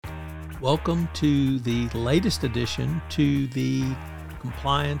Welcome to the latest addition to the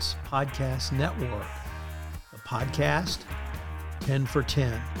Compliance Podcast Network, the podcast 10 for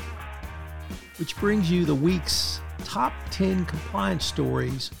 10, which brings you the week's top 10 compliance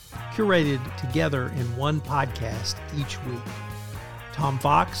stories curated together in one podcast each week. Tom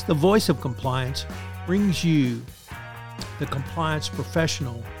Fox, the voice of compliance, brings you the compliance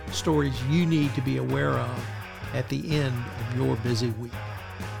professional stories you need to be aware of at the end of your busy week.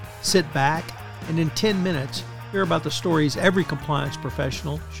 Sit back and in 10 minutes, hear about the stories every compliance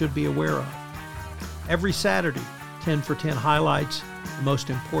professional should be aware of. Every Saturday, 10 for 10 highlights the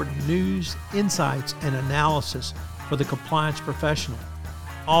most important news, insights, and analysis for the compliance professional,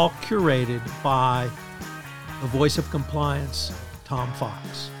 all curated by the voice of compliance, Tom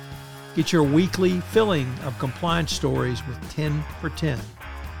Fox. Get your weekly filling of compliance stories with 10 for 10.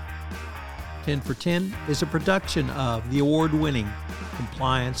 10 for 10 is a production of the award-winning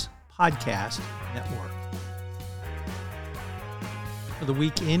Compliance Podcast Network. For the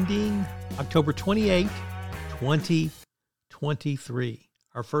week ending October 28, 2023.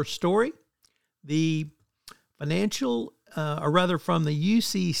 Our first story, the financial, from the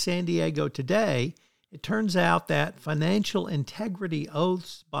UC San Diego Today, it turns out that financial integrity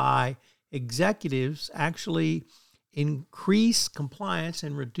oaths by executives actually increase compliance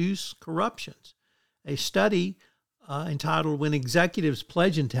and reduce corruptions. A study entitled When Executives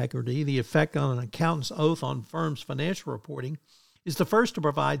Pledge Integrity, the Effect on an Accountant's Oath on Firms' Financial Reporting, is the first to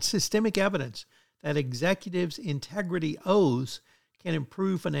provide systemic evidence that executives' integrity oaths can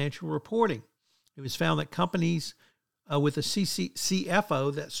improve financial reporting. It was found that companies with a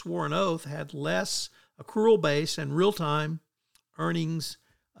CFO that swore an oath had less accrual base and real-time earnings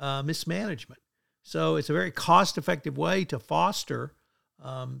mismanagement. So it's a very cost-effective way to foster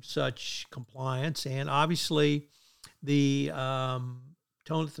such compliance, and obviously the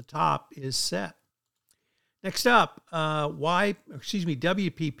tone at the top is set. Next up,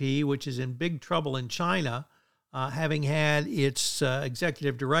 WPP, which is in big trouble in China, having had its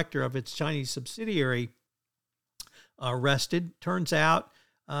executive director of its Chinese subsidiary arrested. Turns out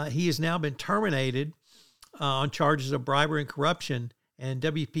he has now been terminated on charges of bribery and corruption, and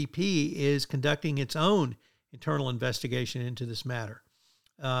WPP is conducting its own internal investigation into this matter.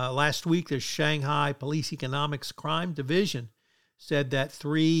 Last week, the Shanghai Police Economics Crime Division said that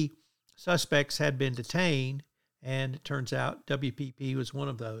 3 suspects had been detained, and it turns out WPP was one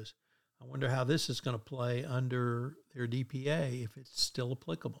of those. I wonder how this is going to play under their DPA, if it's still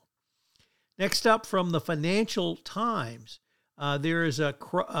applicable. Next up, from the Financial Times, there is a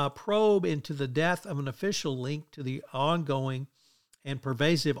probe into the death of an official linked to the ongoing and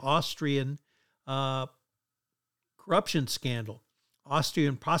pervasive Austrian corruption scandal.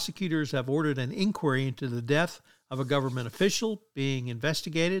 Austrian prosecutors have ordered an inquiry into the death of a government official being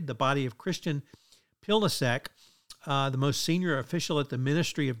investigated. The body of Christian Pilnacek, the most senior official at the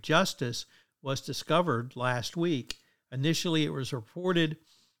Ministry of Justice, was discovered last week. Initially, it was reported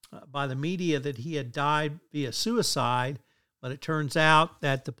by the media that he had died via suicide, but it turns out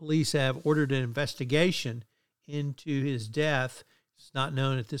that the police have ordered an investigation into his death. It's not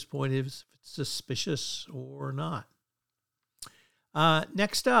known at this point if it's suspicious or not.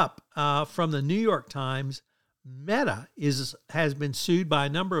 Next up, from the New York Times, Meta has been sued by a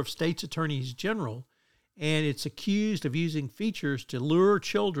number of states' attorneys general, and it's accused of using features to lure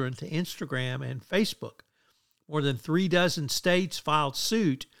children to Instagram and Facebook. More than 36 states filed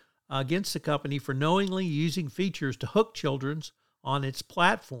suit against the company for knowingly using features to hook children on its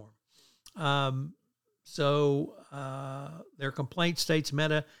platform. Their complaint states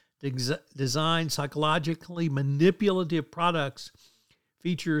Meta design psychologically manipulative products,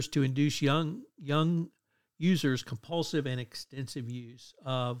 features to induce young users compulsive and extensive use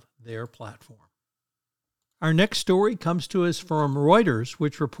of their platform. Our next story comes to us from Reuters,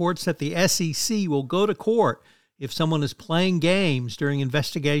 which reports that the SEC will go to court if someone is playing games during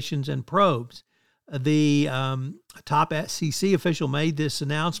investigations and probes. The top SEC official made this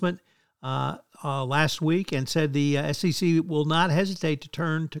announcement last week and said the SEC will not hesitate to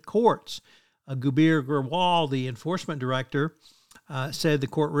turn to courts. Gubir Grewal, the enforcement director, said the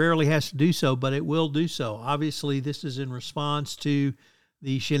court rarely has to do so, but it will do so. Obviously, this is in response to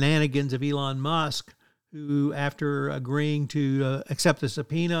the shenanigans of Elon Musk, who, after agreeing to accept the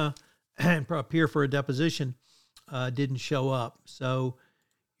subpoena and appear for a deposition, didn't show up. So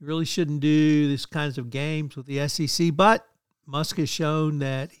you really shouldn't do this kinds of games with the SEC, but Musk has shown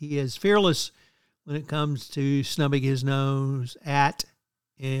that he is fearless when it comes to snubbing his nose at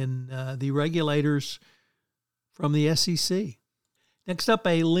the regulators from the SEC. Next up,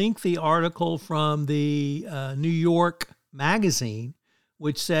 a lengthy article from the New York Magazine,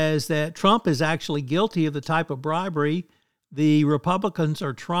 which says that Trump is actually guilty of the type of bribery the Republicans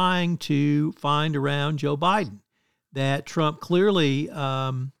are trying to find around Joe Biden. That Trump clearly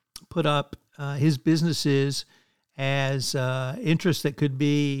put up his businesses as interests that could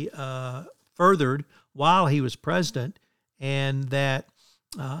be furthered while he was president, and that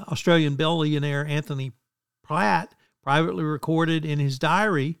Australian billionaire Anthony Pratt privately recorded in his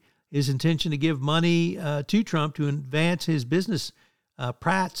diary his intention to give money to Trump to advance his business,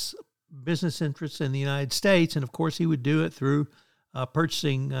 Pratt's business interests in the United States. And of course, he would do it through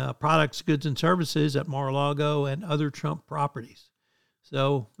purchasing products, goods, and services at Mar-a-Lago and other Trump properties.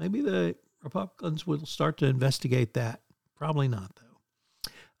 So maybe the Republicans will start to investigate that. Probably not,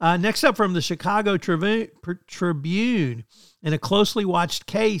 though. Next up from the Chicago Tribune, in a closely watched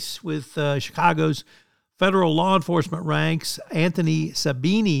case with Chicago's federal law enforcement ranks, Anthony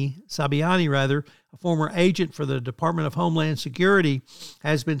Sabiani, a former agent for the Department of Homeland Security,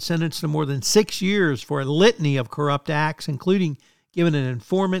 has been sentenced to more than 6 years for a litany of corrupt acts, including giving an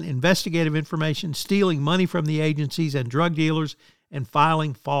informant investigative information, stealing money from the agencies and drug dealers, and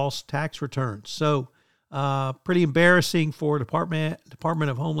filing false tax returns. So pretty embarrassing for Department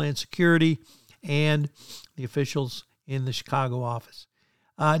of Homeland Security and the officials in the Chicago office.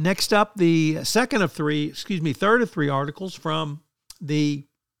 Next up, the third of three articles from the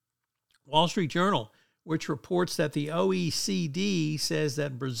Wall Street Journal, which reports that the OECD says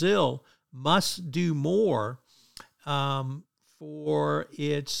that Brazil must do more for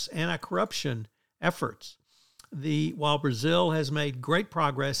its anti-corruption efforts. While Brazil has made great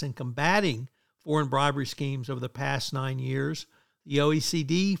progress in combating foreign bribery schemes over the past 9 years, the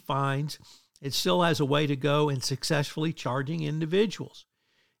OECD finds it still has a way to go in successfully charging individuals.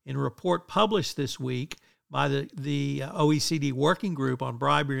 In a report published this week by the OECD Working Group on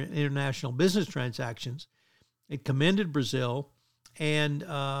Bribery and International Business Transactions, it commended Brazil, and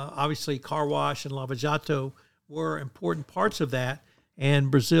obviously Car Wash and Lava Jato were important parts of that,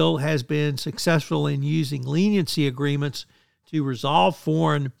 and Brazil has been successful in using leniency agreements to resolve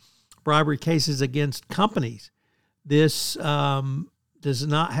foreign bribery cases against companies. This has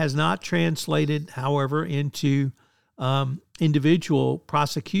not translated, however, into individual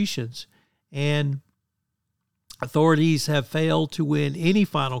prosecutions, and authorities have failed to win any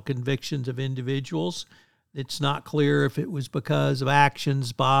final convictions of individuals. It's not clear if it was because of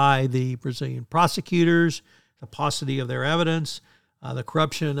actions by the Brazilian prosecutors, the paucity of their evidence, the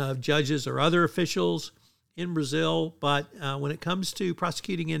corruption of judges or other officials in Brazil. But when it comes to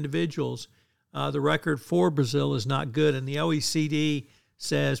prosecuting individuals, the record for Brazil is not good. And the OECD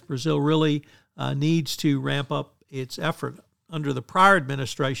says Brazil really needs to ramp up its effort. Under the prior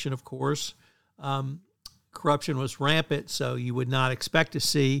administration, of course, corruption was rampant, so you would not expect to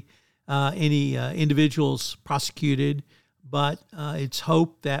see any individuals prosecuted, but it's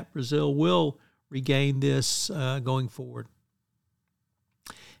hoped that Brazil will regain this going forward.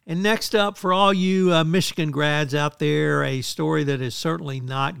 And next up, for all you Michigan grads out there, a story that is certainly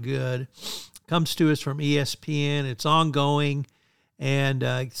not good comes to us from ESPN. It's ongoing, and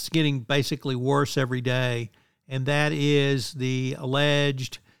it's getting basically worse every day, and that is the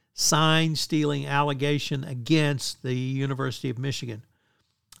alleged sign-stealing allegation against the University of Michigan.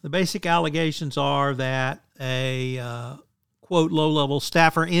 The basic allegations are that a, quote, low-level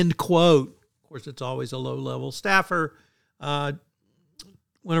staffer, end quote, of course it's always a low-level staffer,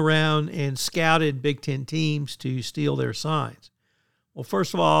 went around and scouted Big Ten teams to steal their signs. Well,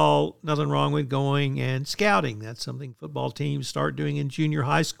 first of all, nothing wrong with going and scouting. That's something football teams start doing in junior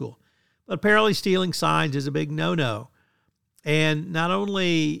high school. But apparently stealing signs is a big no-no. And not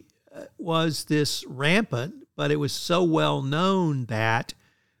only was this rampant, but it was so well known that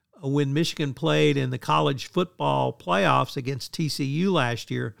when Michigan played in the college football playoffs against TCU last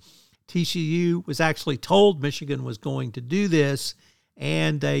year, TCU was actually told Michigan was going to do this,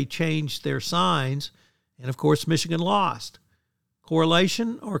 and they changed their signs. And, of course, Michigan lost.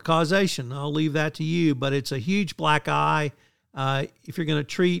 Correlation or causation? I'll leave that to you, but it's a huge black eye. If you're going to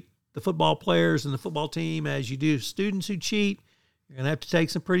treat the football players and the football team as you do students who cheat, you're going to have to take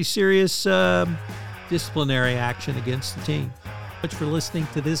some pretty serious disciplinary action against the team. Thanks for listening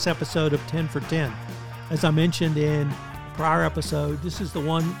to this episode of 10 for 10. As I mentioned in a prior episode, this is the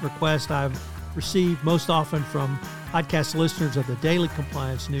one request I've received most often from podcast listeners of the Daily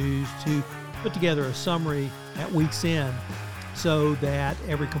Compliance News to put together a summary at week's end so that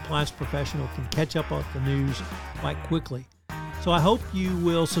every compliance professional can catch up on the news quite quickly. So I hope you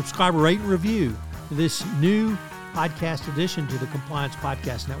will subscribe, rate, and review this new podcast addition to the Compliance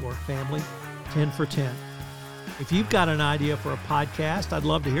Podcast Network family, 10 for 10. If you've got an idea for a podcast, I'd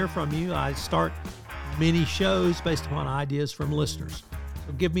love to hear from you. I start many shows based upon ideas from listeners.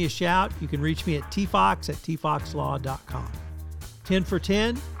 So give me a shout. You can reach me at tfox@tfoxlaw.com. 10 for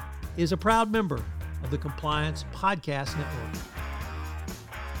 10 is a proud member of the Compliance Podcast Network.